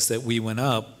says that we went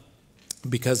up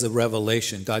because of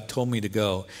revelation. God told me to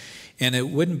go. And it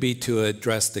wouldn't be to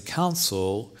address the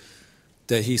council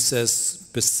that he says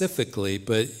specifically,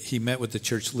 but he met with the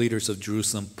church leaders of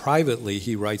Jerusalem privately.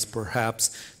 He writes, perhaps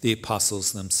the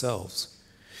apostles themselves.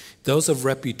 Those of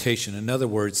reputation. In other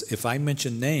words, if I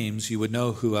mention names, you would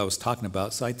know who I was talking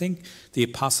about. So I think the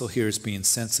apostle here is being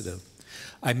sensitive.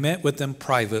 I met with them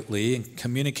privately and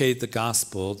communicated the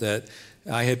gospel that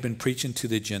I had been preaching to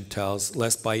the Gentiles,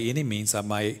 lest by any means I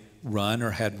might run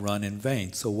or had run in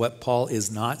vain. So what Paul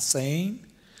is not saying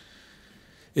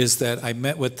is that I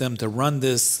met with them to run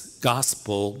this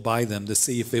gospel by them to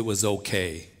see if it was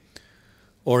okay,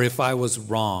 or if I was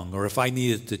wrong, or if I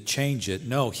needed to change it.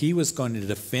 No, he was going to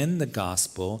defend the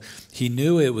gospel. He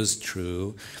knew it was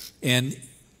true, and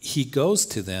he goes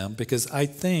to them because I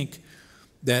think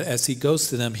that as he goes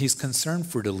to them, he's concerned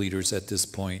for the leaders at this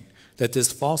point, that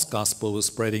this false gospel was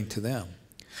spreading to them.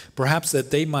 Perhaps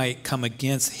that they might come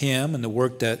against him and the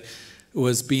work that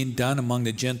was being done among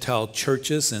the Gentile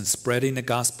churches and spreading the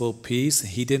gospel of peace.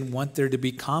 He didn't want there to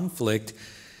be conflict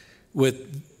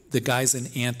with the guys in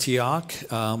Antioch,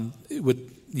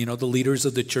 with the leaders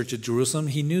of the church of Jerusalem.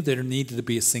 He knew there needed to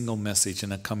be a single message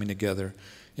and a coming together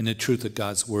in the truth of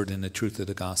God's word and the truth of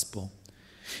the gospel.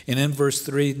 And in verse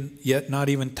 3, yet not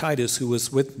even Titus, who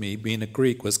was with me, being a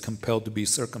Greek, was compelled to be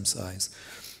circumcised.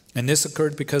 And this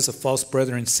occurred because of false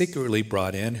brethren secretly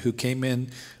brought in, who came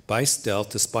in by stealth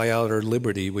to spy out our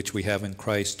liberty, which we have in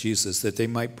Christ Jesus, that they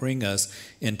might bring us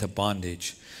into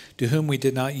bondage, to whom we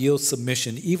did not yield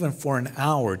submission even for an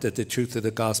hour, that the truth of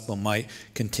the gospel might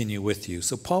continue with you.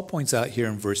 So Paul points out here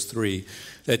in verse 3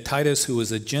 that Titus, who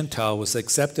was a Gentile, was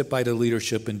accepted by the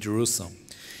leadership in Jerusalem.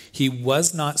 He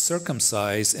was not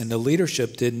circumcised, and the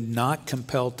leadership did not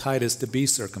compel Titus to be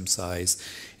circumcised.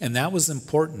 And that was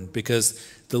important because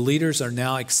the leaders are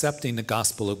now accepting the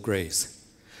gospel of grace.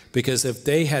 Because if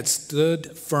they had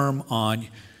stood firm on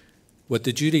what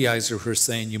the Judaizers were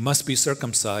saying, you must be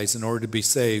circumcised in order to be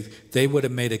saved, they would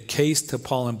have made a case to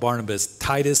Paul and Barnabas,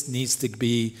 Titus needs to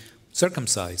be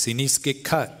circumcised. He needs to get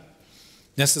cut,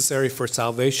 necessary for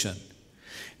salvation.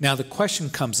 Now the question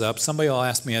comes up, somebody will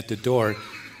ask me at the door,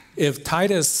 if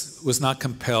Titus was not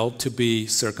compelled to be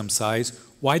circumcised,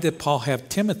 why did Paul have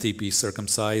Timothy be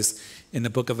circumcised in the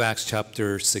book of Acts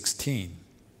chapter 16?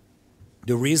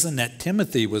 The reason that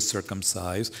Timothy was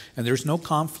circumcised, and there's no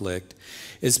conflict,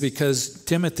 is because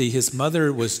Timothy, his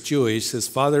mother was Jewish, his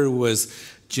father was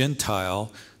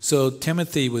Gentile, so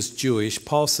Timothy was Jewish.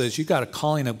 Paul says, you got a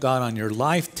calling of God on your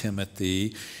life,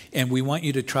 Timothy, and we want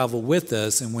you to travel with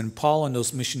us. And when Paul on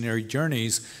those missionary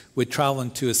journeys would travel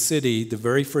into a city, the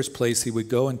very first place he would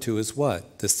go into is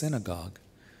what? The synagogue.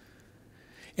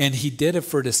 And he did it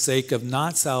for the sake of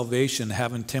not salvation,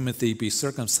 having Timothy be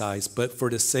circumcised, but for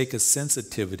the sake of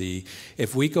sensitivity.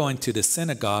 If we go into the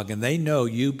synagogue and they know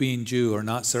you being Jew are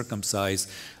not circumcised,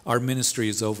 our ministry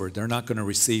is over. They're not going to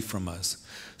receive from us.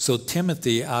 So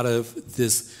Timothy, out of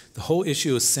this, the whole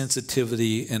issue of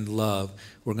sensitivity and love,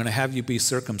 we're going to have you be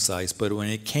circumcised. But when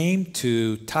it came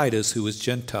to Titus, who was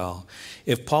Gentile,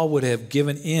 if Paul would have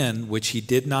given in, which he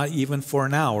did not even for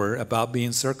an hour, about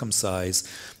being circumcised,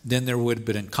 then there would have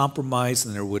been a compromise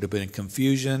and there would have been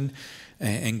confusion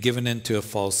and given into a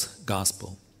false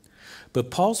gospel. But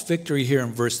Paul's victory here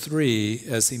in verse 3,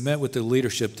 as he met with the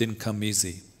leadership, didn't come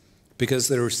easy, because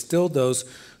there were still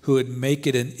those who would make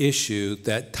it an issue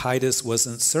that Titus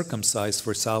wasn't circumcised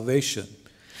for salvation.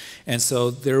 And so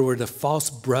there were the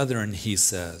false brethren, he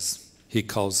says, he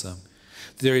calls them.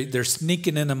 They're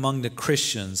sneaking in among the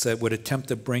Christians that would attempt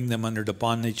to bring them under the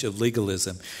bondage of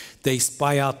legalism. They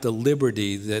spy out the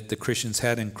liberty that the Christians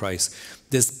had in Christ,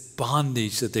 this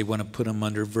bondage that they want to put them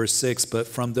under, verse 6. But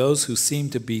from those who seem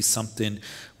to be something,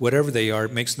 whatever they are,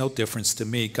 it makes no difference to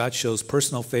me. God shows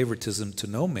personal favoritism to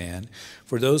no man.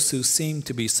 For those who seem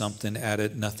to be something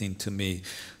added nothing to me.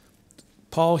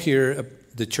 Paul here,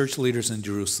 the church leaders in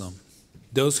Jerusalem,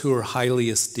 those who are highly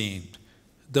esteemed,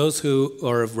 those who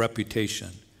are of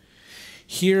reputation.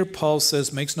 Here Paul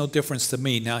says, makes no difference to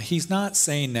me. Now he's not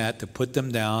saying that to put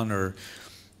them down or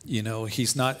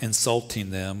He's not insulting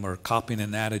them or copying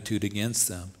an attitude against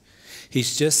them.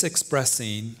 He's just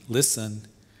expressing, listen,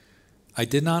 I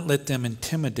did not let them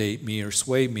intimidate me or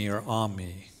sway me or awe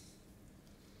me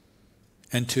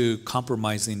into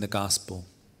compromising the gospel.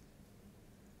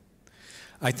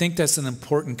 I think that's an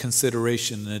important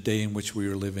consideration in the day in which we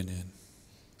are living in.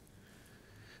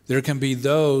 There can be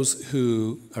those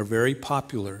who are very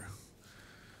popular.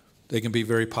 They can be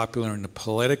very popular in the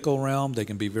political realm. They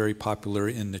can be very popular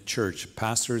in the church,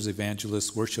 pastors,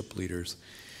 evangelists, worship leaders.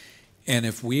 And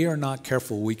if we are not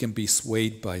careful, we can be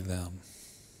swayed by them.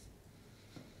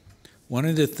 One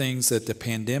of the things that the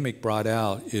pandemic brought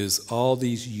out is all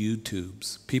these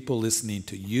YouTubes, people listening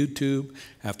to YouTube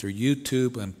after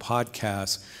YouTube and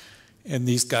podcasts, and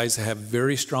these guys have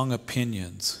very strong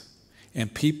opinions,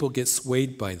 and people get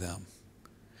swayed by them,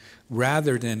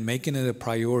 rather than making it a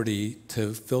priority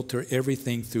to filter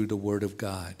everything through the Word of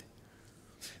God.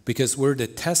 Because we're to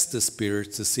test the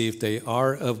spirits to see if they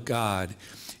are of God,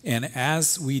 and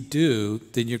as we do,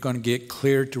 then you're going to get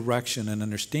clear direction and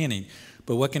understanding.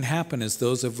 But what can happen is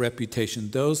those of reputation,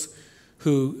 those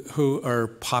who are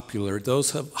popular,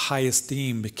 those of high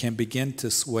esteem can begin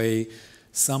to sway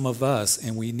some of us.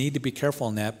 And we need to be careful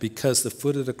in that, because the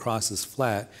foot of the cross is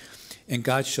flat and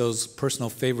God shows personal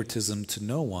favoritism to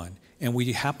no one. And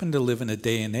we happen to live in a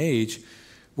day and age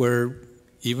where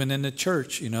even in the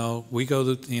church, we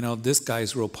go to, this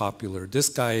guy's real popular. This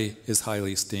guy is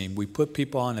highly esteemed. We put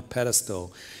people on a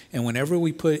pedestal. And whenever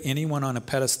we put anyone on a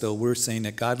pedestal, we're saying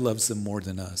that God loves them more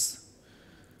than us.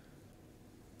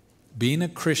 Being a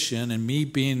Christian and me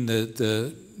being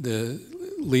the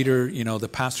leader, the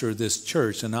pastor of this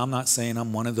church, and I'm not saying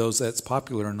I'm one of those that's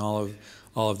popular and all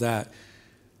of that,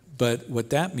 but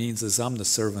what that means is I'm the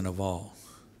servant of all.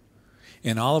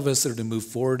 And all of us are to move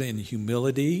forward in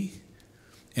humility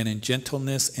and in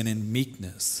gentleness and in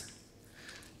meekness,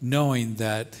 knowing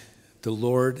that the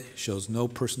Lord shows no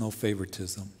personal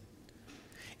favoritism.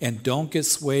 And don't get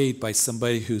swayed by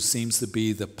somebody who seems to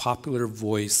be the popular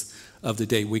voice of the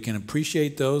day. We can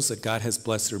appreciate those that God has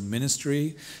blessed their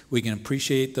ministry. We can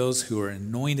appreciate those who are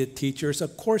anointed teachers.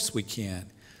 Of course we can.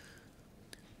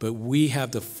 But we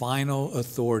have the final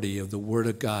authority of the Word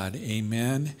of God.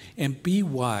 Amen. And be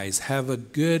wise. Have a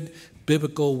good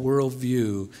biblical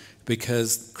worldview,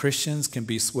 because Christians can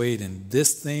be swayed in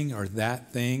this thing or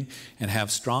that thing and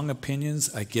have strong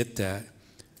opinions. I get that.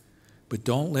 But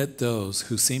don't let those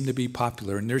who seem to be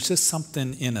popular, and there's just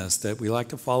something in us that we like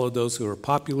to follow those who are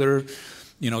popular.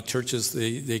 Churches,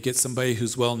 they get somebody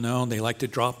who's well known. They like to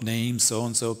drop names.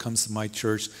 So-and-so comes to my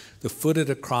church. The foot of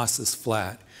the cross is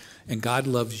flat. And God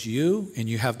loves you, and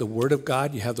you have the Word of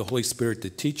God. You have the Holy Spirit to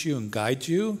teach you and guide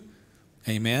you.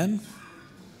 Amen.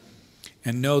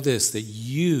 And know this, that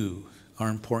you are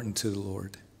important to the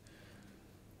Lord.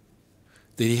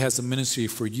 That He has a ministry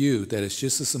for you that is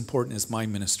just as important as my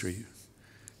ministry.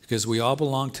 Because we all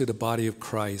belong to the body of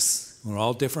Christ. We're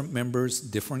all different members,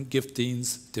 different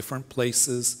giftings, different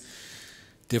places,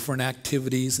 different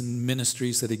activities and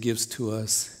ministries that He gives to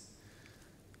us.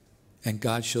 And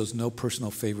God shows no personal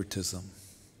favoritism.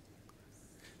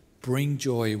 Bring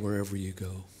joy wherever you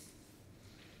go.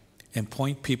 And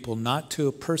point people not to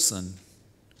a person,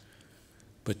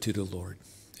 but to the Lord.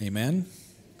 Amen?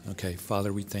 Okay,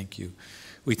 Father, we thank you.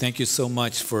 We thank you so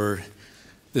much for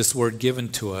this word given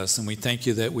to us, and we thank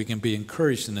you that we can be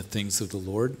encouraged in the things of the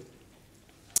Lord.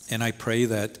 And I pray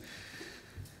that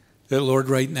Lord,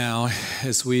 right now,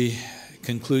 as we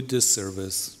conclude this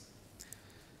service,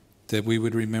 that we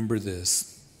would remember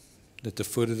this, that the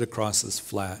foot of the cross is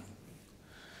flat.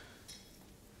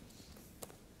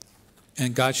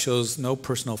 And God shows no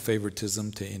personal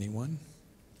favoritism to anyone.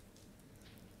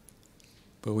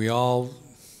 But we all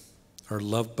are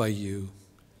loved by you,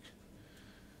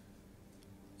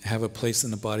 have a place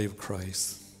in the body of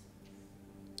Christ.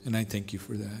 And I thank you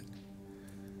for that.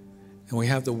 And we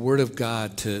have the Word of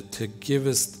God to give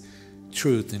us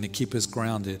truth and to keep us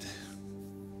grounded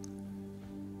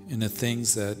in the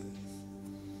things that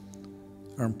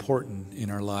are important in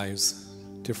our lives,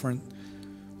 different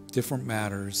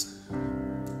matters,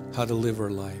 how to live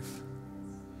our life,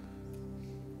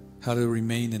 how to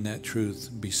remain in that truth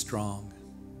and be strong,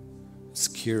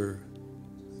 secure,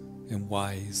 and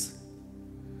wise.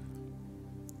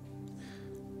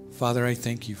 Father, I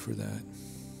thank you for that.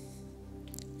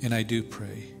 And I do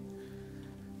pray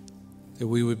that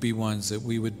we would be ones that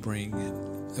we would bring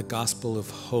a gospel of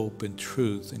hope and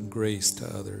truth and grace to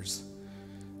others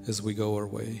as we go our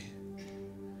way.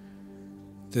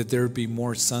 That there would be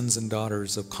more sons and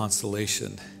daughters of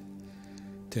consolation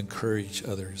to encourage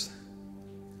others.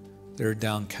 They're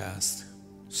downcast,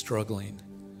 struggling.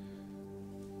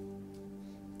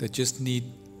 that just need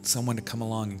someone to come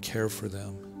along and care for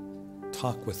them,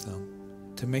 talk with them,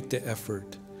 to make the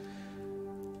effort,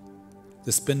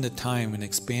 to spend the time and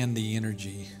expand the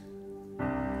energy,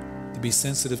 to be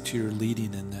sensitive to your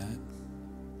leading in that.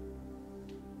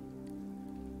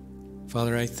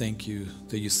 Father, I thank you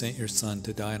that you sent your Son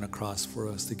to die on a cross for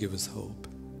us to give us hope.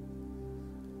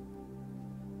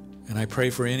 And I pray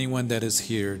for anyone that is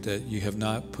here that you have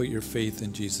not put your faith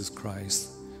in Jesus Christ,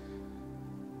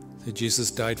 that Jesus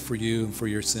died for you and for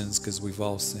your sins because we've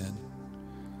all sinned.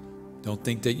 Don't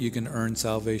think that you can earn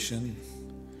salvation.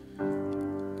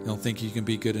 Don't think you can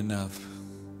be good enough,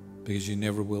 because you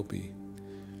never will be.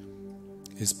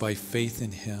 It's by faith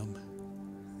in him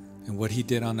and what he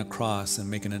did on the cross and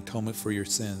make an atonement for your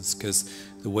sins, because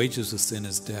the wages of sin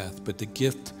is death, but the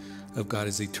gift of God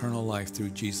is eternal life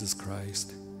through Jesus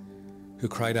Christ, who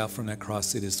cried out from that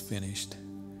cross, "It is finished."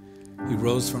 He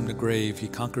rose from the grave. He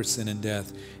conquered sin and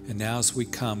death. And now as we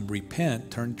come,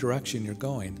 repent, turn direction you're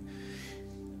going,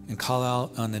 and call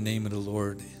out on the name of the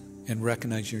Lord and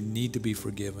recognize your need to be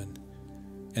forgiven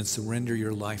and surrender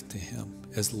your life to him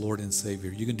as Lord and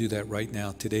Savior. You can do that right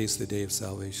now. Today's the day of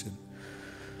salvation.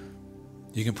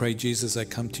 You can pray, "Jesus, I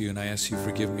come to you and I ask you to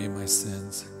forgive me of my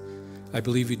sins. I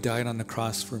believe you died on the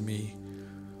cross for me,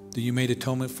 that you made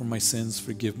atonement for my sins.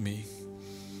 Forgive me.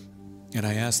 And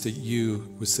I ask that you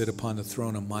would sit upon the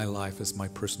throne of my life as my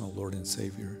personal Lord and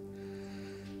Savior.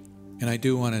 And I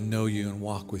do want to know you and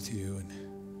walk with you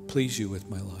and please you with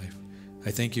my life.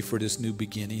 I thank you for this new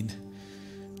beginning.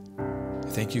 I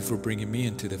thank you for bringing me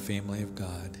into the family of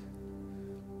God.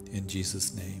 In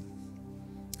Jesus' name."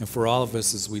 And for all of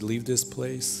us as we leave this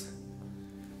place,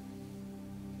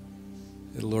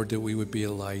 Lord, that we would be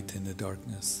a light in the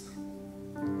darkness,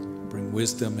 bring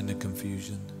wisdom in the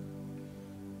confusion,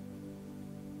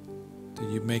 that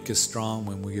you make us strong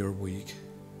when we are weak,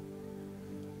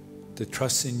 to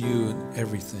trust in you in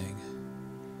everything,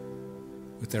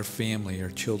 with our family, our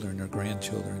children, our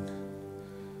grandchildren.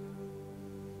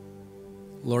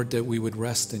 Lord, that we would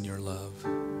rest in your love,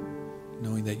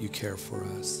 knowing that you care for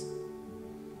us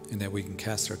and that we can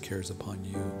cast our cares upon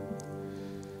you.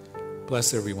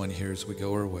 Bless everyone here as we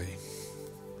go our way.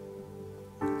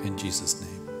 In Jesus'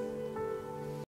 name.